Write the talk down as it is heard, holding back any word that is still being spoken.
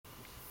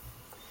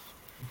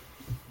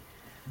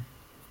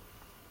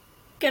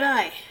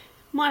G'day,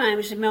 my name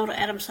is Imelda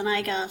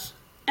Adamson-Agars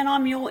and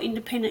I'm your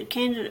independent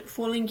candidate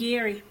for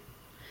Lingiari.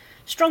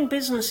 Strong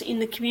business in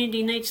the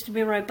community needs to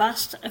be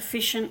robust,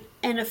 efficient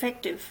and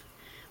effective.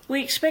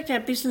 We expect our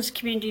business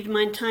community to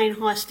maintain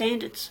high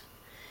standards.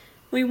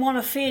 We want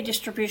a fair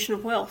distribution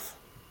of wealth.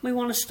 We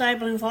want a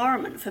stable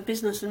environment for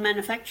business and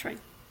manufacturing.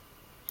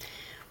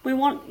 We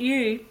want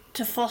you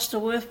to foster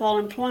worthwhile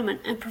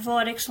employment and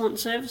provide excellent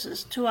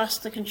services to us,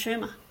 the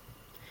consumer.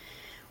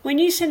 When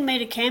you send me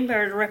to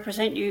Canberra to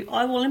represent you,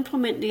 I will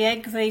implement the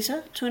Ag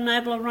Visa to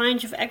enable a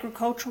range of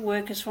agricultural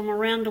workers from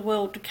around the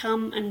world to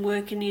come and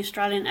work in the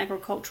Australian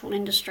agricultural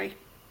industry.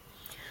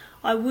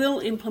 I will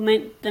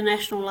implement the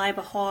National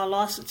Labour Hire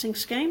Licensing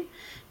Scheme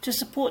to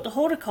support the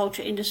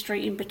horticulture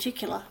industry in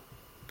particular.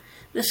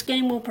 The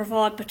scheme will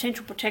provide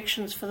potential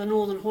protections for the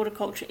northern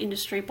horticulture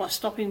industry by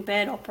stopping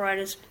bad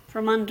operators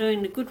from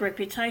undoing the good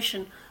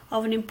reputation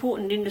of an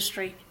important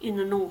industry in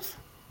the north.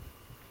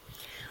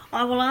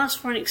 I will ask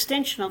for an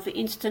extension of the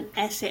instant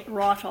asset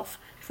write-off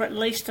for at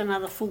least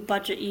another full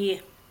budget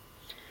year.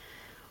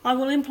 I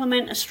will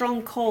implement a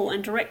strong call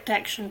and direct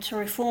action to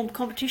reform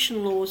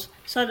competition laws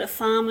so that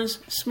farmers,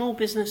 small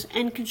business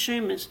and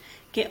consumers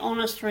get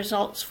honest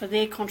results for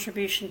their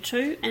contribution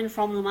to and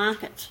from the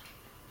markets.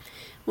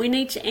 We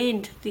need to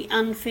end the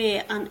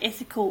unfair,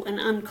 unethical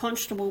and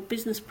unconscionable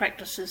business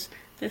practices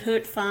that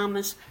hurt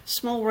farmers,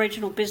 small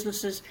regional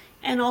businesses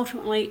and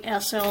ultimately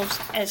ourselves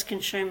as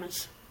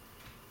consumers.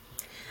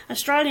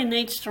 Australia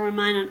needs to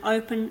remain an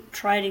open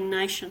trading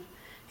nation.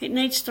 It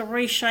needs to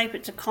reshape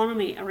its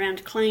economy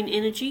around clean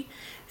energy,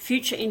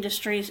 future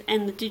industries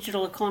and the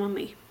digital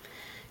economy.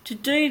 To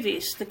do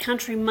this, the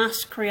country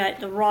must create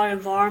the right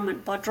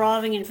environment by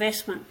driving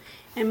investment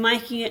and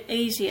making it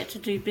easier to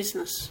do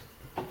business.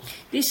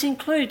 This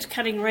includes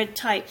cutting red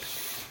tape,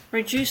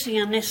 reducing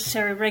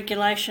unnecessary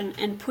regulation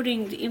and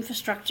putting the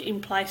infrastructure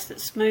in place that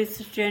smooths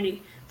the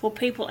journey for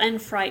people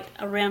and freight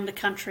around the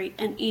country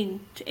and in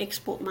to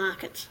export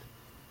markets.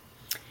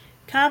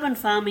 Carbon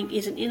farming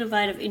is an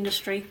innovative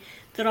industry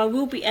that I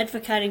will be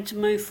advocating to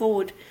move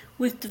forward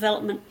with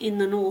development in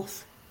the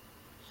north.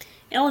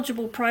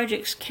 Eligible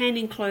projects can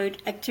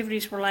include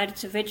activities related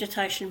to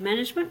vegetation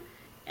management,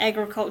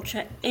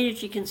 agriculture,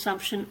 energy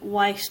consumption,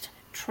 waste,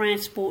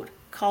 transport,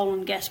 coal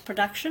and gas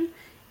production,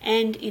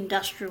 and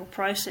industrial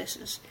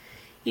processes.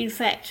 In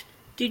fact,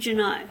 did you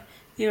know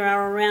there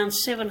are around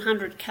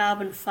 700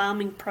 carbon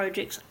farming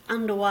projects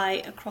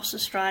underway across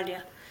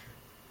Australia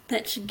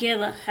that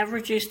together have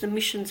reduced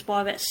emissions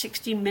by about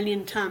 60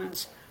 million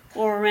tonnes,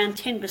 or around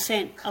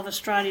 10% of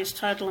Australia's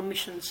total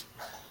emissions.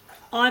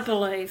 I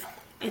believe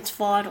it's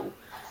vital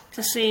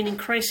to see an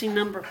increasing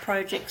number of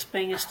projects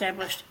being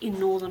established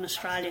in Northern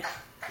Australia.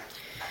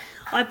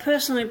 I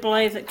personally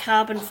believe that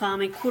carbon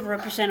farming could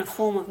represent a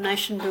form of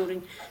nation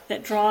building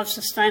that drives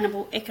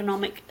sustainable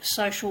economic,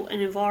 social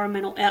and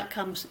environmental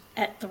outcomes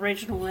at the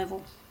regional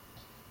level.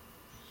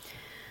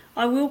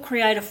 I will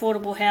create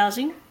affordable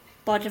housing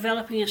by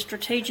developing a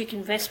strategic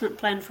investment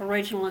plan for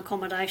regional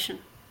accommodation,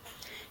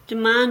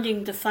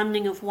 demanding the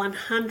funding of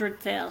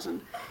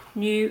 100,000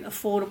 new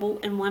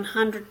affordable and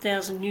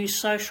 100,000 new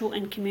social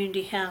and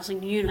community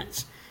housing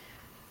units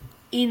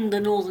in the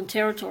Northern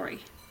Territory,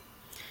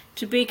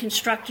 to be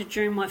constructed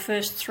during my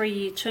first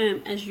 3-year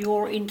term as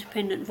your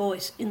independent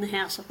voice in the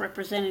House of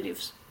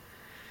Representatives.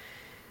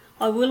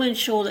 I will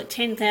ensure that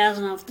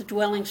 10,000 of the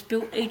dwellings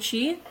built each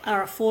year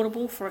are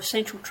affordable for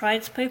essential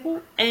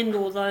tradespeople and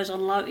or those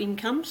on low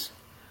incomes.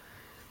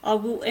 I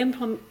will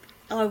implement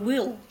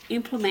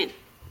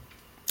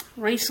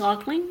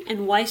recycling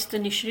and waste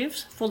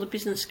initiatives for the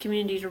business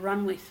community to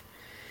run with,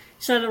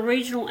 so the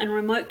regional and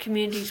remote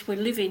communities we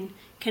live in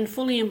can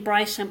fully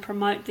embrace and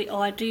promote the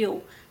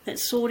ideal that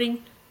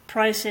sorting,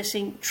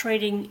 processing,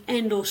 treating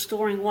and or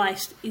storing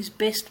waste is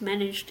best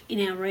managed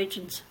in our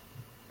regions.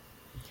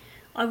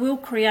 I will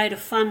create a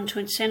fund to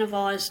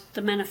incentivise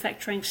the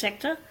manufacturing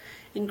sector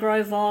and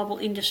grow viable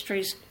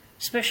industries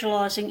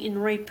specialising in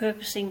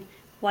repurposing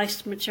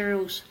waste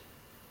materials.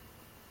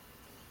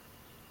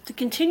 The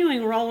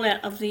continuing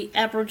rollout of the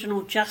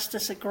Aboriginal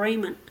Justice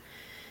Agreement,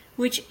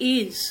 which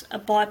is a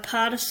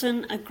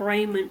bipartisan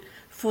agreement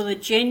for the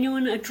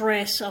genuine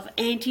address of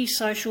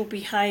antisocial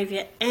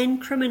behaviour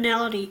and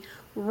criminality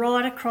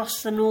right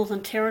across the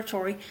Northern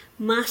Territory,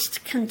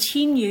 must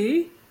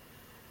continue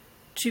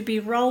to be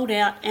rolled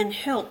out and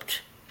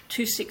helped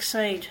to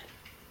succeed.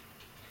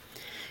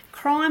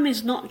 Crime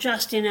is not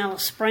just in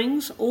Alice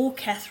Springs or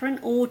Katherine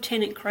or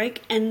Tennant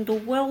Creek, and the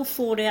well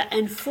thought out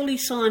and fully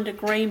signed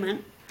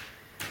agreement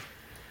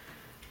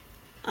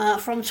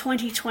from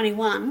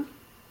 2021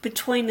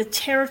 between the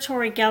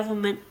Territory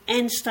Government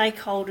and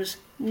stakeholders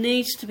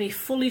needs to be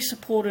fully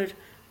supported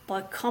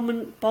by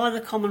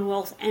the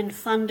Commonwealth and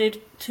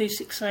funded to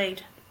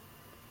succeed.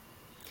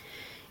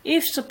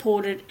 If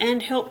supported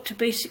and helped to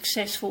be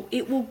successful,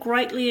 it will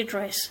greatly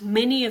address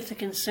many of the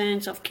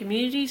concerns of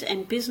communities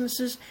and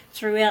businesses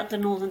throughout the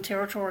Northern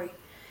Territory.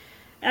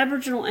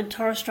 Aboriginal and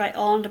Torres Strait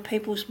Islander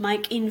peoples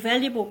make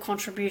invaluable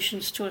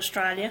contributions to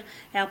Australia,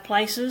 our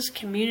places,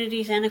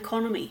 communities and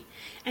economy.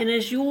 And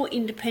as your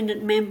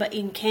independent member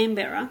in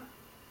Canberra,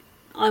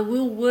 I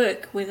will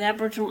work with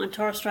Aboriginal and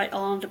Torres Strait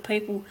Islander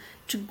people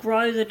to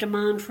grow the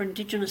demand for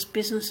Indigenous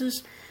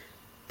businesses,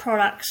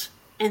 products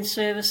and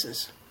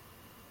services.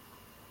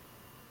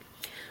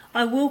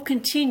 I will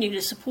continue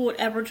to support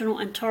Aboriginal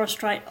and Torres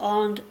Strait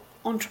Island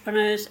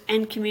entrepreneurs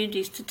and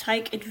communities to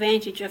take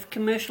advantage of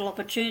commercial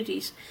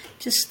opportunities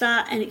to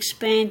start and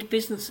expand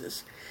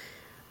businesses,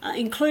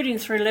 including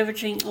through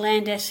leveraging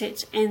land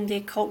assets and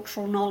their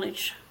cultural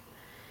knowledge.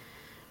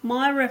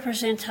 My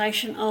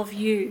representation of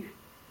you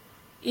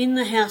in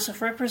the House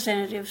of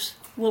Representatives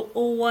will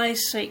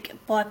always seek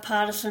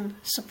bipartisan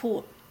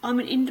support. I'm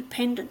an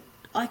independent.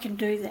 I can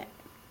do that.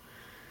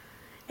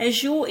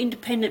 As your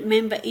independent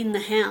member in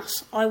the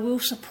House, I will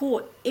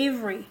support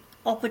every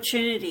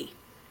opportunity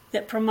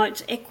that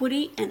promotes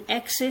equity and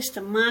access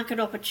to market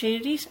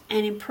opportunities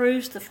and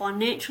improves the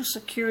financial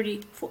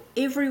security for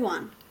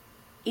everyone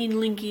in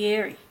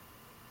Lingiari.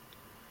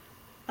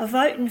 A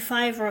vote in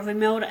favour of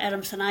Imelda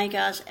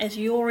Adamson-Agars as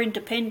your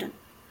independent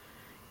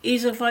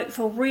is a vote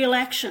for real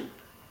action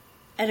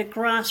at a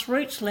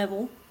grassroots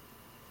level,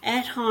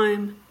 at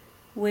home,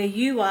 where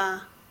you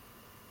are,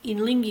 in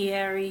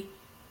Lingiari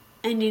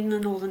and in the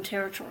Northern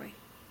Territory.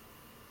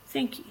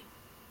 Thank you.